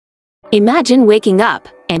Imagine waking up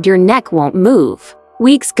and your neck won't move.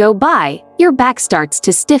 Weeks go by, your back starts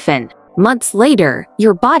to stiffen. Months later,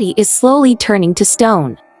 your body is slowly turning to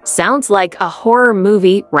stone. Sounds like a horror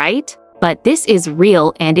movie, right? But this is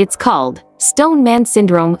real and it's called Stone Man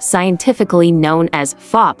Syndrome, scientifically known as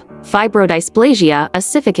FOP, Fibrodysplasia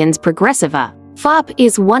Ossificans Progressiva. FOP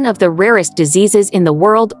is one of the rarest diseases in the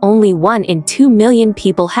world. Only 1 in 2 million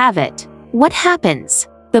people have it. What happens?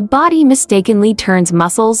 The body mistakenly turns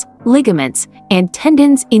muscles, ligaments, and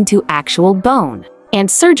tendons into actual bone. And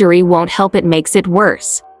surgery won't help, it makes it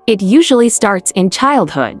worse. It usually starts in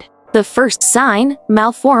childhood. The first sign,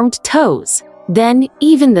 malformed toes. Then,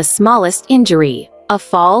 even the smallest injury, a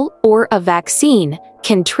fall or a vaccine,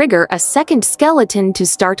 can trigger a second skeleton to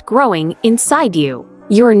start growing inside you.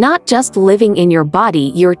 You're not just living in your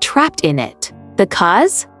body, you're trapped in it. The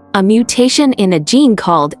cause? A mutation in a gene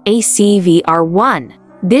called ACVR1.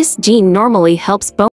 This gene normally helps bone